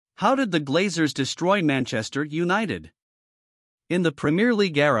How did the Glazers destroy Manchester United? In the Premier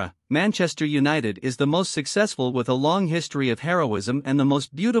League era, Manchester United is the most successful with a long history of heroism and the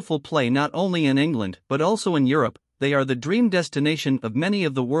most beautiful play not only in England but also in Europe. They are the dream destination of many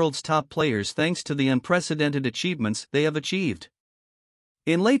of the world's top players thanks to the unprecedented achievements they have achieved.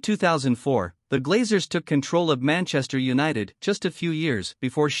 In late 2004, the Glazers took control of Manchester United just a few years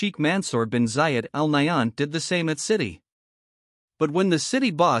before Sheikh Mansour bin Zayed Al Nahyan did the same at City. But when the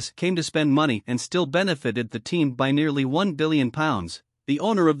City boss came to spend money and still benefited the team by nearly £1 billion, the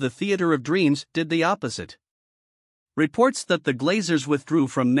owner of the Theatre of Dreams did the opposite. Reports that the Glazers withdrew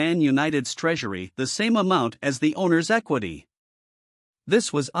from Man United's treasury the same amount as the owner's equity.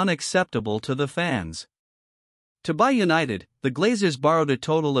 This was unacceptable to the fans. To buy United, the Glazers borrowed a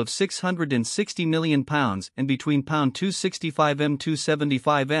total of £660 million, and between £265m to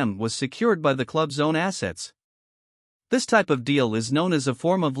 £275m was secured by the club's own assets. This type of deal is known as a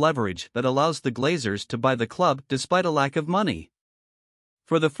form of leverage that allows the Glazers to buy the club despite a lack of money.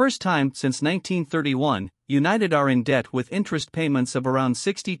 For the first time since 1931, United are in debt with interest payments of around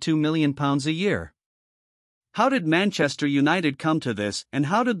 £62 million a year. How did Manchester United come to this, and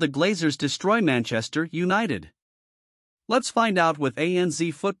how did the Glazers destroy Manchester United? Let's find out with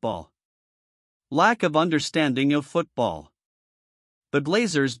ANZ Football. Lack of understanding of football. The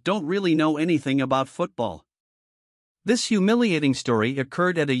Glazers don't really know anything about football. This humiliating story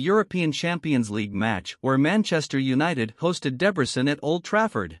occurred at a European Champions League match where Manchester United hosted Debrecen at Old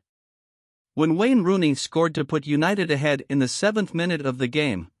Trafford. When Wayne Rooney scored to put United ahead in the 7th minute of the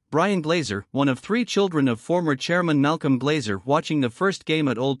game, Brian Glazer, one of 3 children of former chairman Malcolm Glazer watching the first game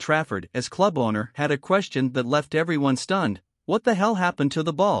at Old Trafford as club owner, had a question that left everyone stunned: what the hell happened to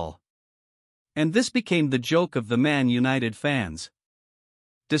the ball? And this became the joke of the Man United fans.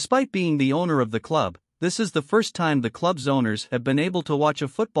 Despite being the owner of the club, this is the first time the club's owners have been able to watch a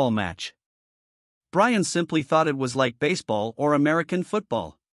football match. Brian simply thought it was like baseball or American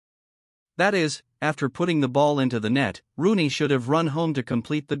football. That is, after putting the ball into the net, Rooney should have run home to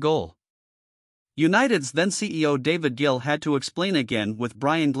complete the goal. United's then CEO David Gill had to explain again with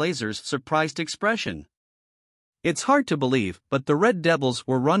Brian Glazer's surprised expression. It's hard to believe, but the Red Devils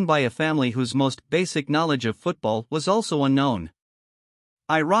were run by a family whose most basic knowledge of football was also unknown.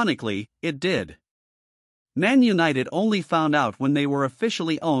 Ironically, it did. Man United only found out when they were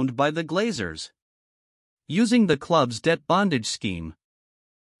officially owned by the Glazers, using the club's debt bondage scheme.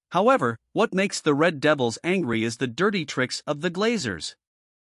 However, what makes the Red Devils angry is the dirty tricks of the Glazers.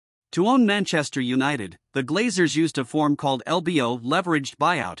 To own Manchester United, the Glazers used a form called LBO, leveraged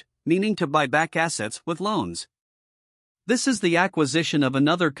buyout, meaning to buy back assets with loans. This is the acquisition of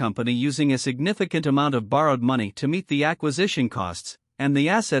another company using a significant amount of borrowed money to meet the acquisition costs, and the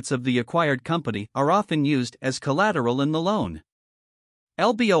assets of the acquired company are often used as collateral in the loan.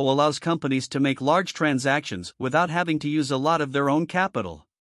 LBO allows companies to make large transactions without having to use a lot of their own capital.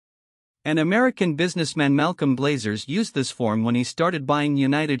 An American businessman, Malcolm Glazers, used this form when he started buying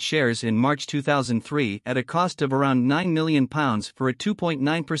United shares in March 2003 at a cost of around £9 million for a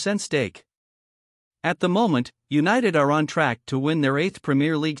 2.9% stake. At the moment, United are on track to win their 8th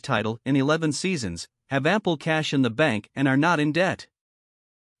Premier League title in 11 seasons, have ample cash in the bank, and are not in debt.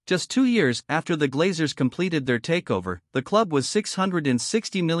 Just 2 years after the Glazers completed their takeover, the club was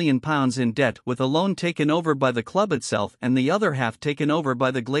 £660 million in debt, with a loan taken over by the club itself and the other half taken over by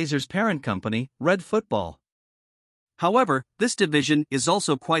the Glazers' parent company, Red Football. However, this division is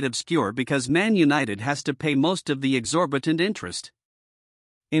also quite obscure because Man United has to pay most of the exorbitant interest.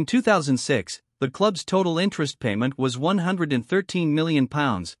 In 2006, the club's total interest payment was £113 million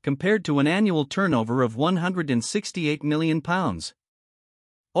compared to an annual turnover of £168 million.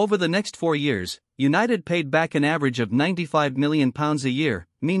 Over the next 4 years, United paid back an average of £95 million a year,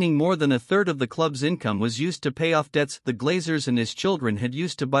 meaning more than a third of the club's income was used to pay off debts the Glazers and his children had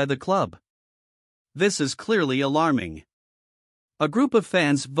used to buy the club. This is clearly alarming. A group of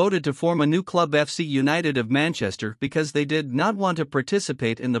fans voted to form a new club, FC United of Manchester, because they did not want to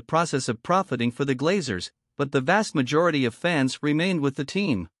participate in the process of profiting for the Glazers, but the vast majority of fans remained with the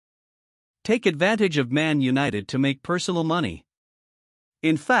team. Take advantage of Man United to make personal money.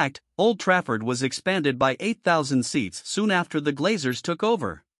 In fact, Old Trafford was expanded by 8,000 seats soon after the Glazers took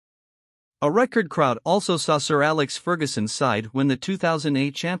over. A record crowd also saw Sir Alex Ferguson's side win the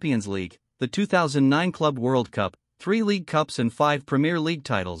 2008 Champions League, the 2009 Club World Cup, 3 League Cups and 5 Premier League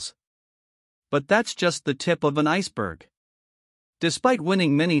titles. But that's just the tip of an iceberg. Despite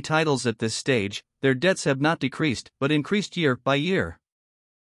winning many titles at this stage, their debts have not decreased but increased year by year.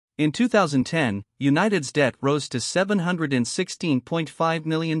 In 2010, United's debt rose to £716.5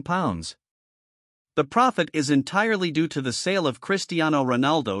 million. The profit is entirely due to the sale of Cristiano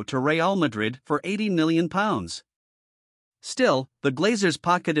Ronaldo to Real Madrid for £80 million. Still, the Glazers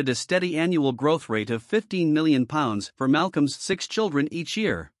pocketed a steady annual growth rate of £15 million for Malcolm's 6 children each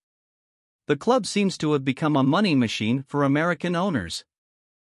year. The club seems to have become a money machine for American owners.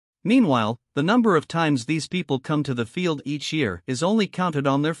 Meanwhile, the number of times these people come to the field each year is only counted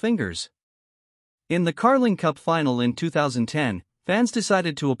on their fingers. In the Carling Cup final in 2010, fans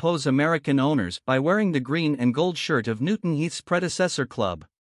decided to oppose American owners by wearing the green and gold shirt of Newton Heath's predecessor club.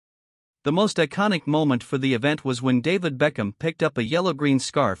 The most iconic moment for the event was when David Beckham picked up a yellow-green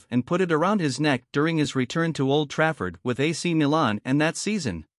scarf and put it around his neck during his return to Old Trafford with AC Milan and that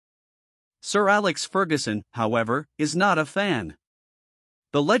season. Sir Alex Ferguson, however, is not a fan.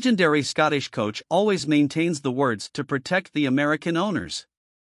 The legendary Scottish coach always maintains the words to protect the American owners.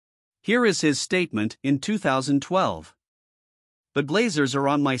 Here is his statement in 2012. "The Glazers are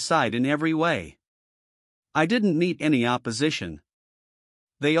on my side in every way. I didn't meet any opposition.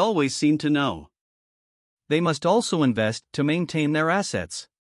 They always seem to know. They must also invest to maintain their assets.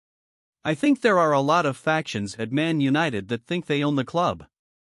 I think there are a lot of factions at Man United that think they own the club.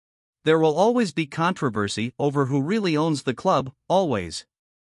 There will always be controversy over who really owns the club, always.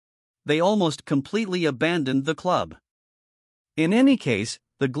 They almost completely abandoned the club. In any case,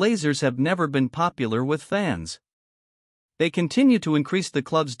 the Glazers have never been popular with fans. They continue to increase the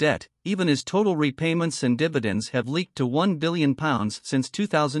club's debt, even as total repayments and dividends have leaked to £1 billion since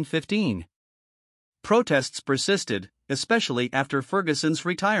 2015. Protests persisted, especially after Ferguson's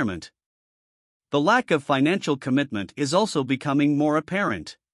retirement. The lack of financial commitment is also becoming more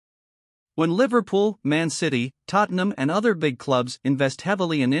apparent. When Liverpool, Man City, Tottenham and other big clubs invest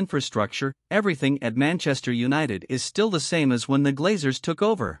heavily in infrastructure, everything at Manchester United is still the same as when the Glazers took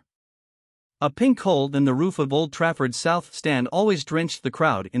over. A pink hole in the roof of Old Trafford's South Stand always drenched the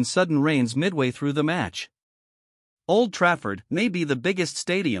crowd in sudden rains midway through the match. Old Trafford may be the biggest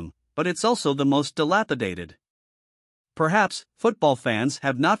stadium, but it's also the most dilapidated. Perhaps football fans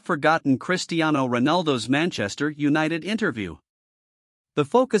have not forgotten Cristiano Ronaldo's Manchester United interview. The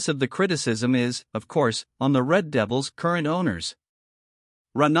focus of the criticism is, of course, on the Red Devils' current owners.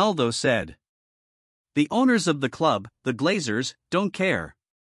 Ronaldo said, "The owners of the club, the Glazers, don't care.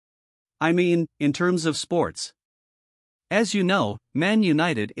 I mean, in terms of sports. As you know, Man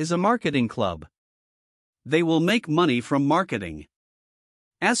United is a marketing club. They will make money from marketing.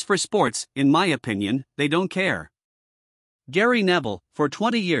 As for sports, in my opinion, they don't care." Gary Neville, for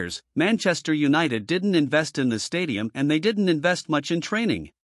 20 years, Manchester United didn't invest in the stadium and they didn't invest much in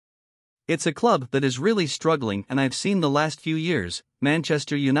training. It's a club that is really struggling, and I've seen the last few years,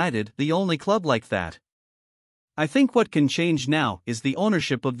 Manchester United the only club like that. I think what can change now is the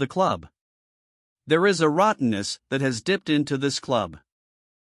ownership of the club. There is a rottenness that has dipped into this club.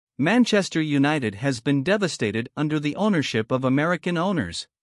 Manchester United has been devastated under the ownership of American owners.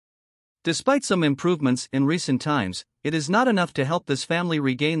 Despite some improvements in recent times, it is not enough to help this family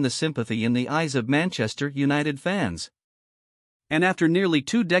regain the sympathy in the eyes of Manchester United fans. And after nearly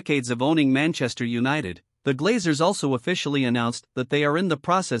 2 decades of owning Manchester United, the Glazers also officially announced that they are in the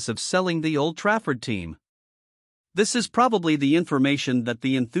process of selling the Old Trafford team. This is probably the information that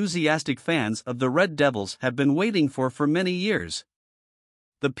the enthusiastic fans of the Red Devils have been waiting for many years.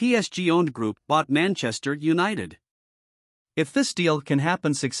 The PSG-owned group bought Manchester United. If this deal can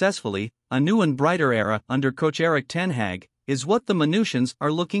happen successfully, a new and brighter era under coach Erik ten Hag is what the Manusians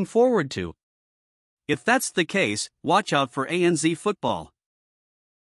are looking forward to. If that's the case, watch out for ANZ football.